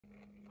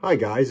Hi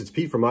guys, it's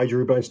Pete from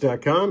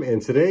iJewelryBunch.com,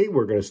 and today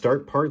we're going to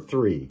start part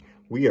 3.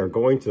 We are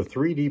going to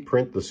 3D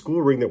print the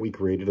school ring that we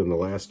created in the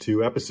last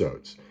 2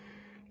 episodes.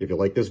 If you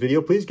like this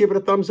video, please give it a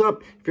thumbs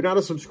up. If you're not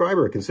a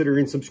subscriber,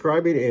 consider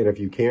subscribing, and if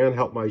you can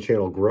help my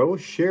channel grow,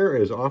 share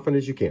as often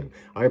as you can.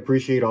 I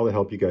appreciate all the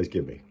help you guys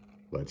give me.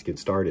 Let's get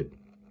started.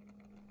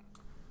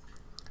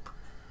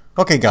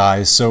 Okay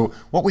guys, so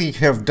what we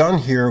have done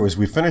here is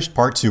we finished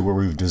part 2 where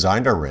we've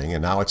designed our ring,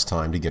 and now it's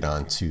time to get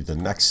on to the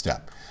next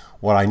step.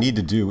 What I need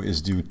to do is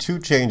do 2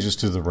 changes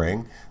to the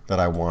ring that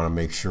I want to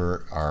make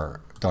sure are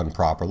done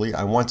properly.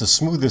 I want to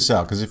smooth this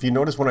out because if you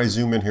notice when I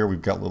zoom in here,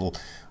 we've got little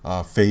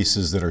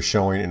faces that are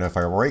showing, and if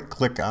I right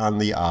click on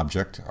the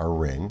object, our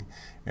ring,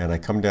 and I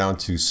come down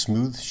to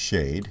smooth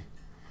shade,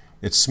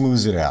 it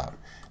smooths it out.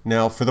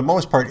 Now for the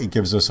most part it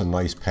gives us a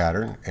nice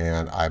pattern,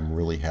 and I'm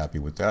really happy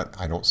with that.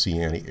 I don't see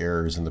any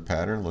errors in the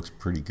pattern. It looks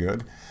pretty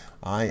good.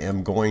 I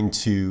am going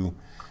to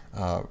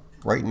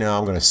right now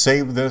I'm going to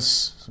save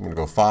this. So I'm going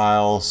to go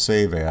File,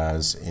 Save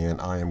As,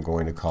 and I am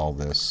going to call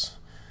this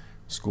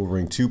School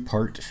Ring 2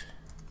 Part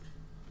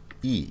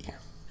E.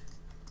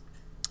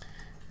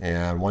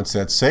 And once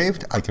that's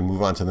saved, I can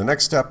move on to the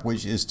next step,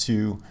 which is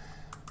to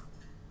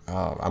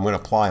I'm going to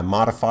apply a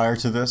modifier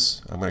to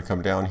this. I'm going to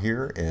come down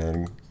here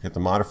and hit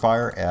the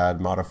modifier, add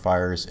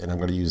modifiers, and I'm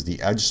going to use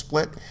the edge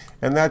split,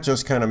 and that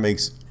just kind of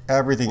makes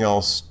everything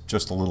else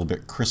just a little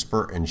bit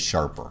crisper and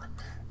sharper,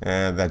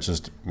 and that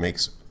just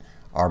makes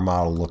our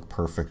model look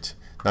perfect,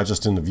 not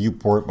just in the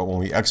viewport, but when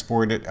we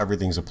export it,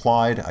 everything's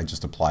applied. I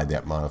just applied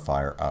that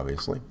modifier,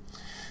 obviously.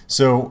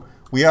 So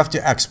we have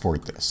to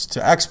export this.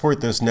 To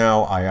export this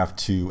now, I have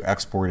to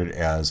export it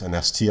as an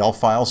STL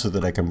file so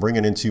that I can bring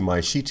it into my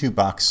Sheet2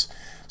 box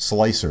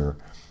slicer.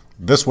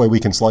 This way we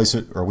can slice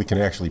it, or we can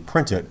actually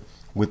print it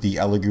with the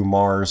Elegoo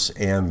Mars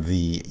and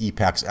the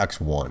Epax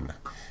X1.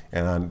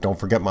 And don't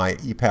forget, my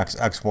Epax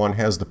X1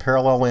 has the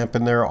parallel lamp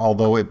in there,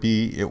 although it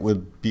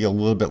would be a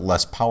little bit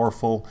less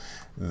powerful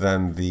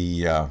than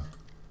the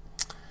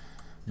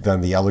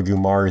Elegoo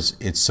Mars.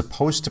 It's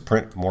supposed to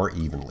print more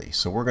evenly.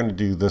 So we're going to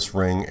do this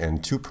ring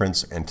in 2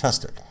 prints and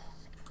test it.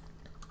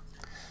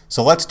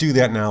 So let's do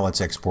that now. Let's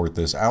export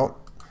this out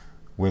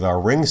with our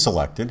ring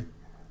selected.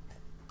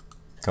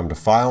 Come to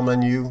File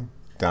menu,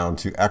 down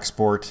to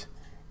Export,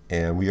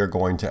 and we are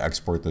going to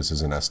export this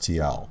as an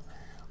STL.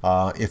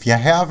 If you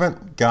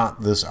haven't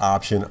got this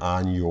option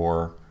on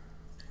your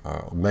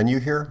menu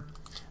here,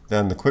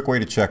 then the quick way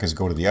to check is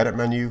go to the Edit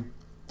menu,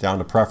 down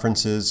to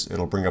Preferences.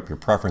 It'll bring up your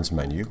Preference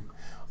menu.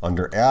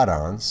 Under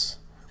Add-ons,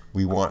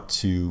 we want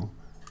to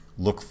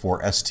look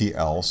for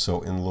STL. So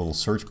in the little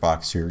search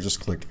box here, just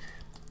click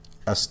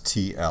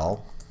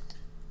STL,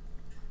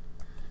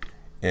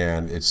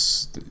 and it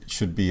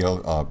should be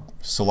a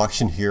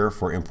selection here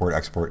for Import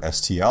Export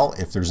STL.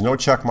 If there's no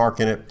check mark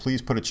in it,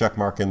 please put a check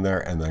mark in there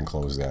and then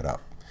close that up.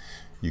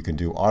 You can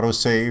do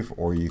autosave,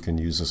 or you can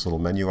use this little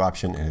menu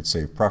option and hit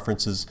Save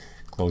Preferences,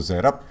 close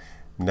that up.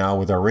 Now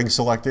with our ring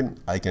selected,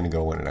 I can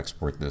go in and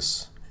export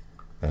this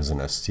as an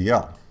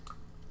STL.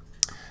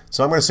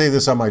 So I'm going to save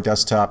this on my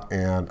desktop,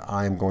 and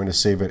I'm going to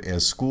save it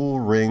as School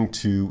Ring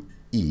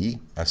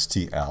 2E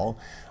STL.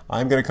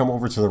 I'm going to come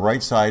over to the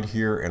right side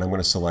here, and I'm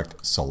going to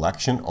select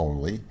Selection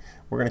Only.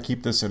 We're going to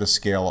keep this at a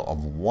scale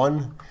of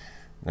 1.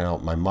 Now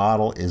my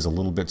model is a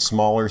little bit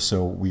smaller,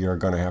 so we are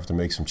going to have to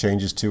make some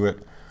changes to it.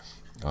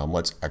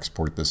 Let's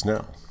export this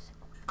now.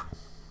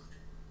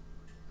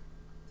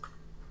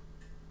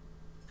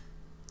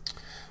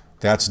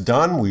 That's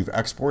done. We've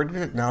exported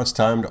it. Now it's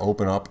time to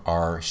open up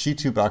our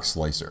Sheet2 box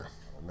slicer.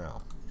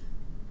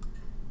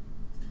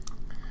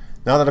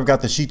 Now that I've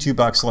got the Sheet2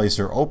 box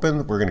slicer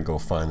open, we're going to go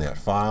find that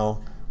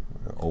file,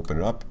 open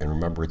it up, and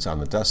remember it's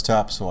on the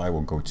desktop, so I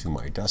will go to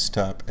my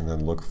desktop and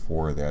then look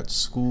for that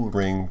School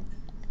Ring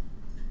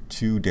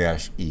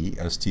 2-E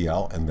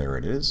STL, and there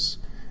it is.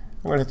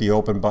 I'm going to hit the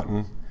open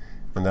button,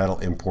 and that'll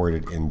import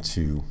it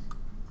into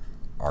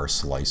our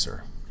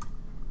slicer.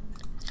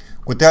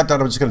 With that done,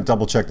 I'm just going to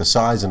double check the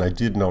size, and I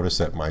did notice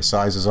that my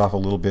size is off a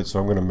little bit, so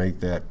I'm going to make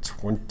that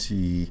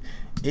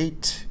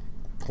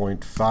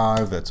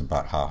 28.5. That's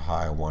about how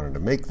high I wanted to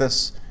make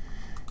this,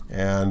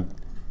 and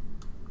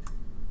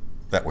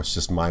that was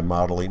just my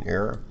modeling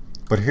error.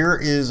 But here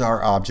is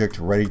our object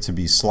ready to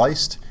be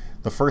sliced.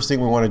 The first thing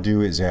we want to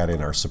do is add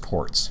in our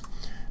supports.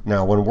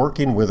 Now when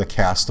working with a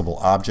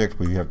castable object,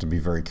 we have to be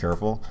very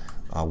careful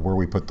where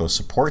we put those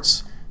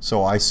supports.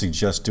 So I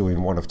suggest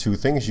doing one of 2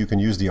 things. You can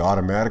use the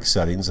automatic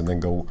settings and then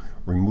go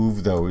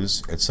remove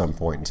those at some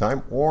point in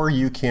time, or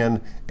you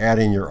can add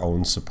in your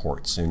own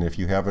supports. And if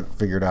you haven't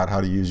figured out how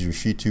to use your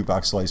Sheet2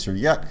 box slicer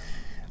yet,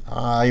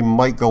 I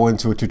might go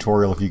into a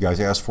tutorial if you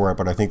guys ask for it,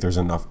 but I think there's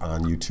enough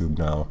on YouTube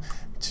now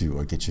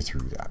to get you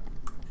through that.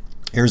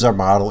 Here's our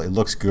model. It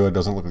looks good.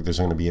 Doesn't look like there's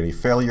going to be any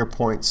failure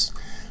points.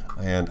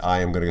 And I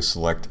am going to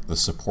select the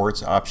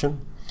supports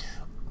option.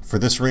 For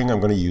this ring, I'm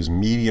going to use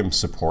medium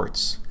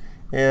supports.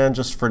 And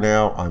just for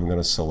now, I'm going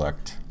to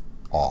select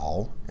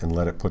all and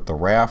let it put the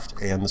raft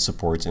and the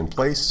supports in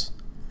place.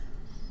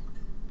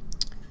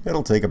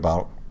 It'll take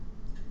about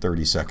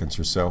 30 seconds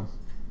or so.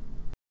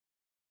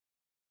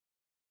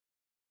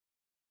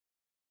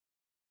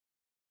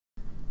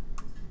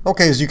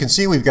 Okay, as you can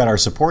see, we've got our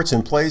supports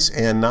in place,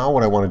 and now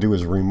what I want to do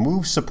is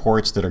remove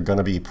supports that are going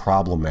to be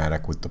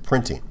problematic with the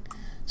printing.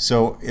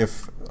 So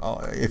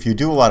if you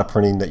do a lot of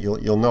printing, that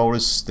you'll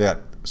notice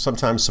that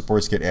sometimes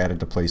supports get added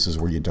to places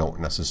where you don't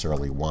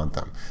necessarily want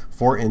them.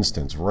 For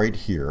instance, right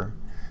here,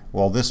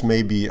 while this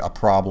may be a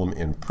problem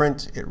in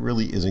print, it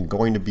really isn't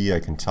going to be. I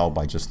can tell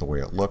by just the way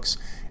it looks.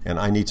 And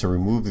I need to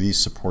remove these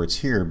supports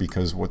here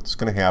because what's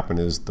going to happen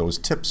is those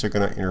tips are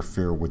going to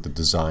interfere with the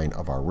design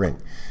of our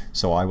ring.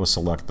 So I will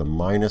select the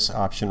minus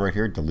option right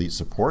here, delete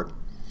support.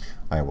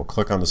 I will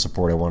click on the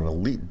support I want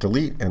to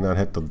delete, and then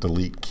hit the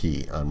delete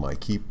key on my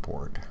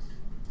keyboard.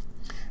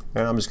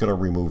 And I'm just going to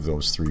remove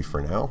those three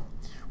for now.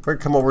 We're going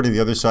to come over to the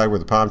other side where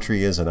the palm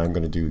tree is, and I'm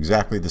going to do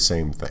exactly the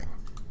same thing.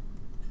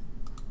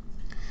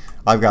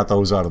 I've got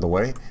those out of the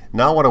way.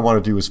 Now what I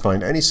want to do is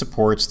find any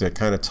supports that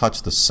kind of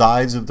touch the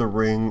sides of the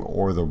ring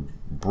or the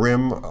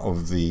brim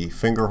of the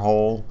finger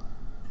hole,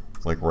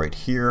 like right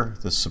here.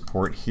 This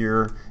support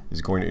here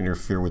is going to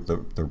interfere with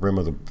the rim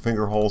of the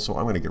finger hole, so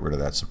I'm going to get rid of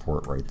that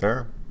support right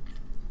there.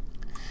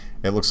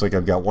 It looks like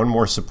I've got one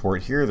more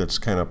support here that's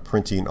kind of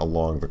printing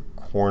along the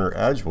corner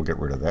edge. We'll get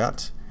rid of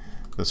that.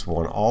 This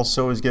one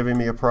also is giving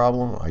me a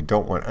problem. I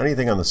don't want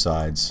anything on the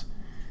sides.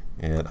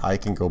 And I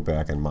can go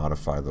back and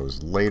modify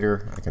those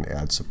later. I can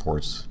add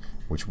supports,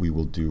 which we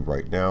will do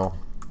right now.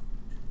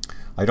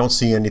 I don't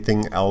see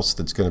anything else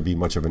that's going to be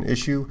much of an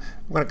issue.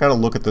 I'm going to kind of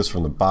look at this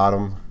from the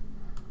bottom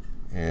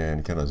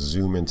and kind of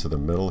zoom into the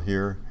middle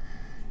here.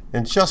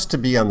 And just to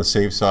be on the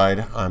safe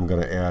side, I'm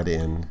going to add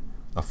in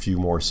a few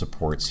more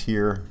supports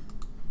here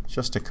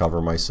just to cover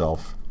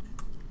myself.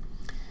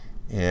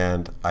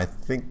 And I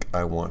think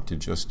I want to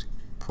just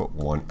put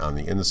one on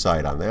the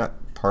inside on that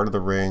part of the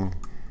ring,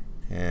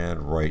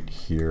 and right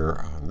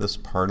here on this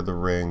part of the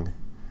ring.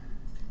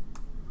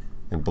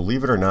 And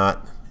believe it or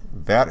not,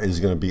 that is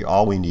going to be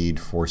all we need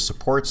for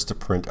supports to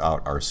print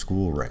out our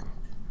school ring.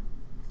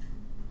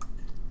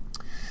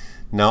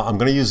 Now I'm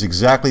going to use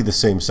exactly the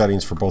same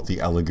settings for both the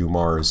Elegoo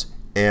Mars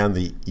and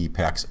the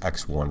Epax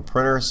X1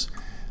 printers.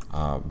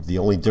 The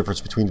only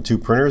difference between the two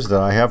printers that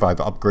I've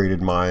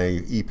upgraded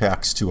my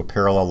Epax to a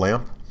parallel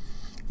lamp,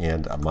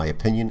 and my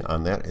opinion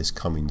on that is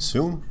coming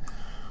soon.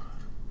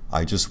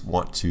 I just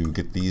want to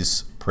get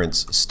these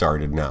prints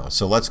started now.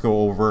 So let's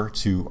go over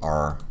to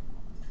our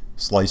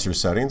slicer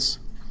settings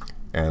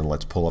and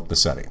let's pull up the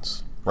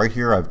settings. Right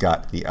here I've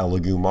got the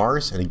Elegoo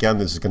Mars, and again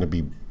this is going to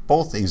be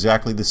both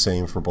exactly the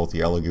same for both the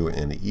Elegoo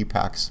and the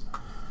Epax.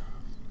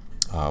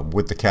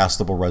 With the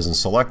castable resin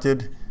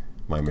selected,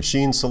 my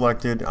machine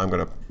selected, I'm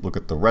going to look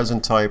at the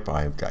resin type.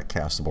 I've got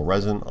castable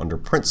resin. Under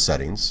print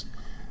settings,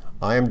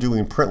 I am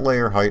doing print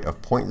layer height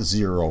of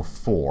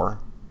 0.04.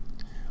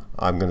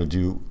 I'm going to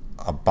do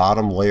a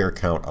bottom layer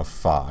count of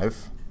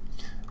 5.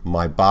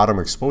 My bottom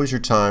exposure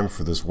time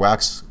for this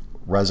wax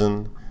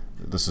resin,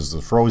 this is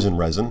the frozen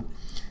resin,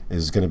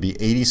 is going to be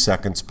 80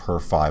 seconds per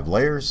 5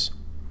 layers.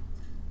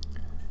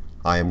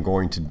 I am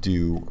going to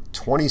do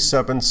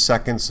 27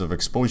 seconds of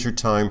exposure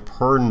time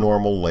per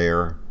normal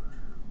layer,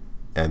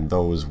 and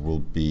those will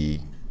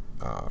be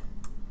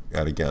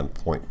at again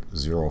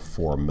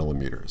 0.04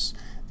 millimeters.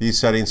 These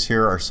settings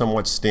here are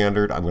somewhat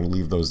standard. I'm going to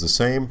leave those the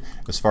same.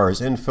 As far as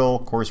infill,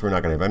 of course, we're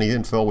not going to have any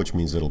infill, which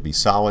means it'll be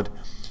solid.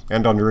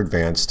 And under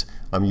advanced,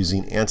 I'm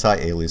using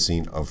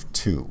anti-aliasing of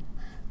 2.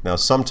 Now,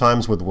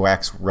 sometimes with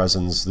wax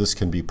resins, this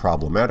can be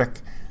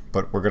problematic,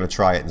 but we're going to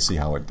try it and see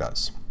how it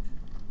does.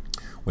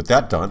 With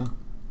that done,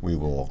 we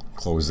will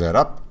close that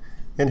up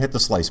and hit the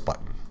slice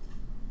button.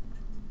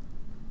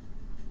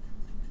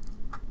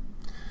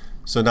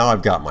 So now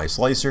I've got my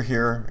slicer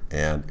here,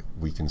 and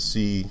we can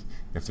see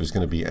if there's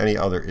going to be any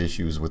other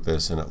issues with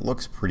this, and it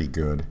looks pretty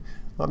good.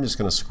 I'm just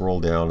going to scroll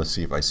down to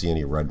see if I see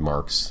any red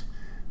marks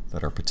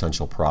that are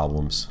potential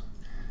problems.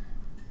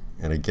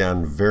 And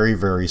again, very,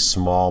 very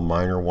small,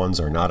 minor ones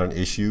are not an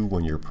issue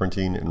when you're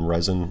printing in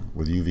resin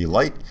with UV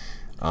light.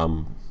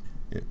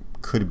 It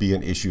could be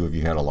an issue if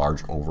you had a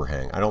large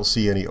overhang. I don't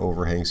see any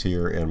overhangs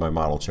here, and my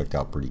model checked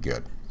out pretty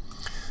good.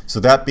 So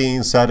that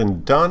being said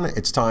and done,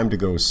 it's time to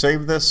go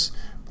save this.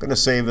 I'm going to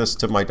save this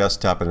to my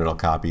desktop, and then I'll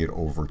copy it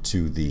over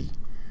to the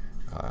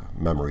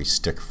memory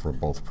stick for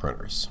both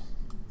printers.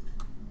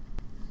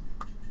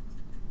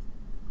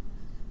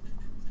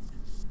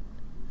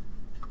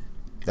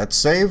 That's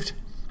saved,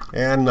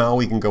 and now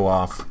we can go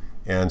off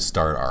and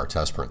start our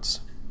test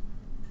prints.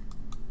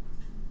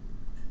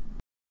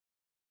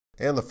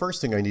 And the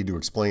first thing I need to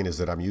explain is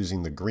that I'm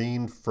using the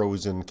green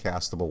frozen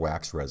castable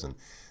wax resin.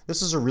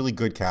 This is a really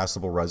good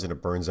castable resin.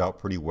 It burns out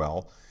pretty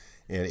well,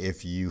 and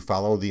if you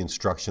follow the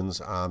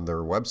instructions on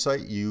their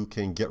website, you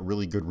can get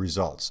really good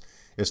results.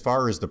 As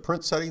far as the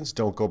print settings,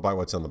 don't go by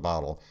what's on the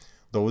bottle.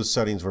 Those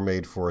settings were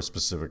made for a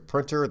specific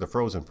printer, the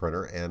frozen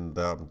printer, and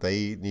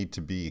they need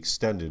to be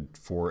extended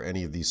for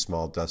any of these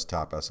small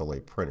desktop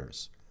SLA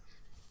printers.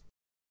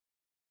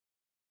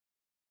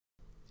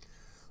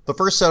 The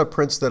first set of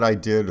prints that I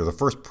did, or the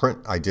first print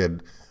I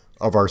did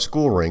of our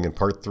school ring in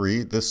part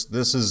 3, this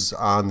is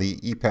on the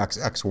Epax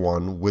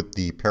X1 with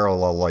the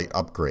parallel light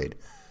upgrade.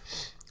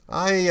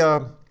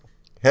 I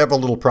Have a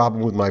little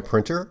problem with my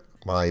printer.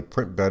 My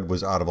print bed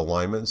was out of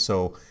alignment,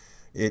 so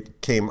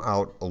it came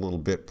out a little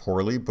bit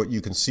poorly, but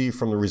you can see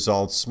from the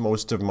results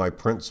most of my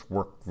prints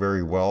work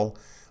very well.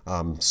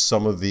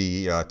 Some of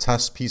the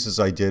test pieces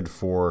I did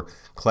for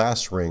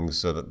class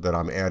rings that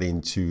I'm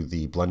adding to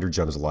the Blender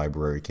Gems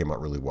library came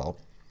out really well.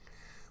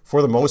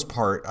 For the most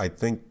part, I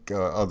think,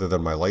 other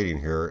than my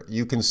lighting here,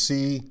 you can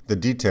see the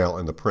detail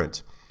in the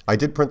print. I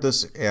did print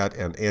this at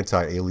an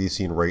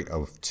anti-aliasing rate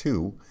of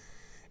 2,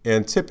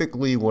 and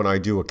typically when I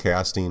do a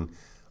casting,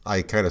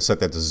 I kind of set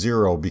that to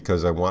 0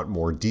 because I want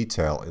more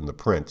detail in the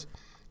print.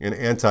 And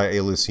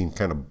anti-aliasing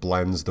kind of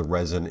blends the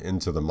resin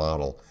into the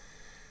model.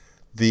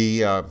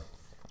 The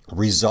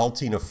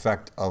resulting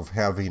effect of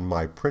having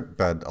my print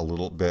bed a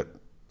little bit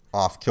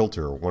off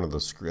kilter, one of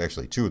the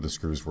actually 2 of the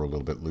screws were a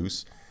little bit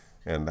loose,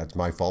 and that's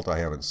my fault. I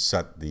haven't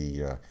set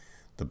the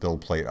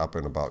build plate up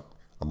in about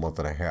a month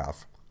and a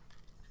half.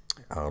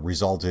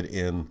 Resulted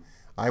in,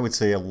 I would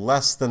say, a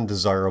less than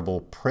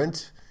desirable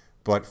print,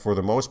 but for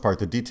the most part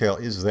the detail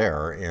is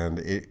there and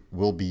it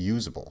will be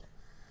usable.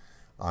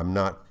 I'm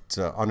not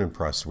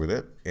unimpressed with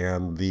it,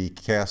 and the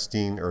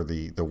casting or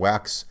the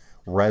wax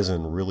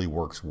resin really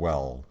works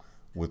well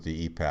with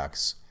the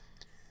Epax.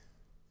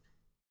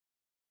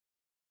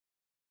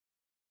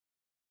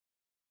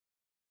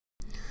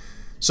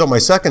 So my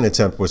second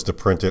attempt was to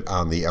print it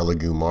on the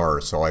Elegoo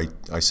Mars. So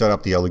I set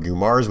up the Elegoo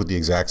Mars with the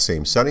exact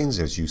same settings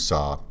as you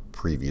saw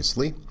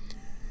previously,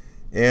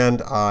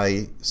 and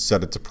I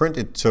set it to print.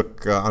 It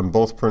took, on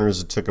both printers,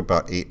 it took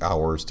about 8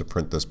 hours to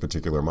print this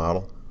particular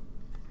model.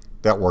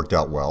 That worked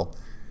out well.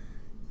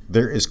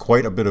 There is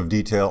quite a bit of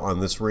detail on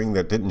this ring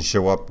that didn't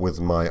show up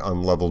with my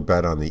unleveled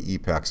bed on the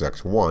Epax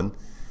X1.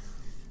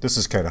 This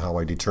is kind of how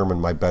I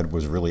determined my bed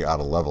was really out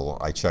of level.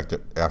 I checked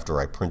it after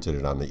I printed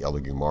it on the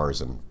Elegoo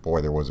Mars, and boy,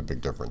 there was a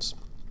big difference.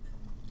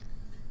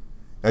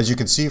 As you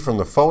can see from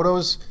the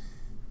photos,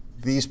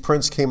 these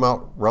prints came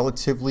out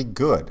relatively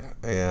good,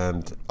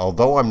 and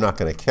although I'm not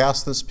going to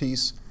cast this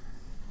piece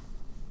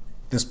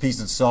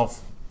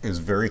itself is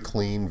very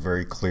clean,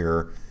 very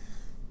clear.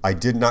 I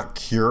did not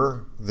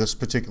cure this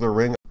particular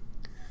ring.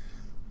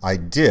 I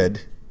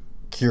did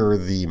cure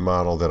the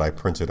model that I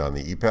printed on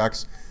the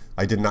Epax.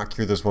 I did not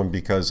cure this one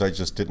because I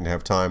just didn't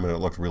have time and it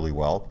looked really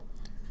well.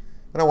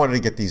 And I wanted to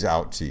get these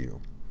out to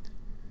you.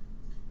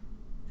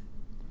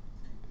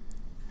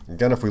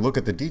 Again, if we look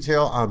at the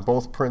detail on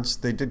both prints,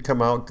 they did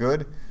come out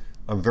good.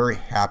 I'm very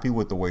happy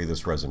with the way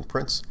this resin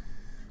prints.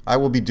 I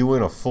will be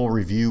doing a full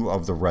review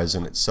of the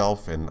resin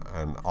itself and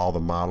all the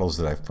models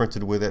that I've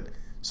printed with it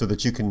so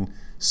that you can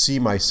see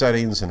my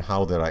settings and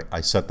how that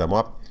I set them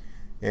up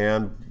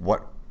and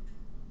what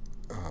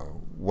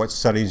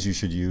settings you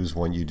should use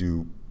when you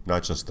do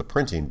not just the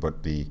printing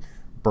but the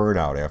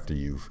burnout after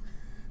you've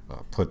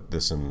put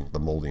this in the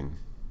molding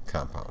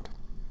compound.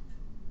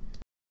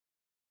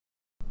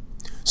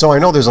 So I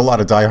know there's a lot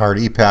of die-hard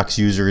Epax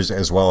users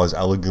as well as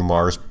Elegoo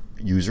Mars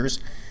users,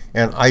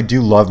 and I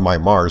do love my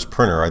Mars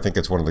printer. I think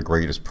it's one of the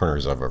greatest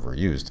printers I've ever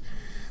used.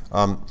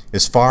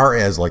 As far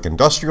as like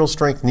industrial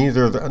strength,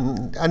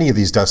 any of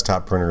these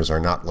desktop printers are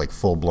not like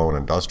full-blown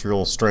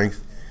industrial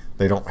strength.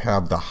 They don't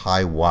have the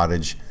high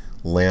wattage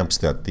lamps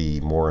that the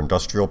more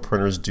industrial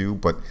printers do,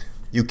 but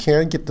you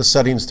can get the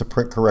settings to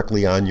print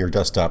correctly on your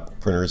desktop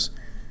printers,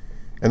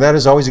 and that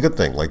is always a good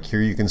thing. Like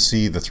here you can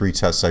see the 3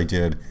 tests I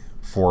did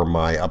for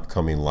my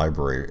upcoming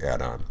library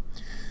add-on.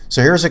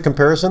 So here's a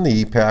comparison,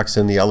 the Epax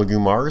and the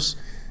Elegoo Mars,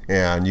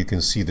 and you can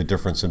see the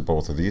difference in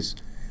both of these.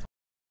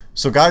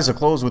 So guys, I'll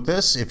close with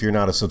this. If you're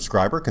not a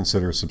subscriber,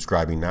 consider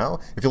subscribing now.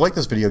 If you like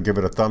this video, give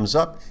it a thumbs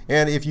up,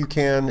 and if you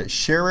can,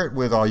 share it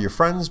with all your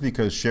friends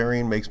because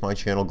sharing makes my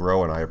channel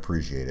grow and I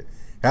appreciate it.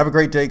 Have a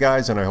great day,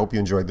 guys, and I hope you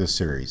enjoyed this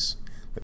series.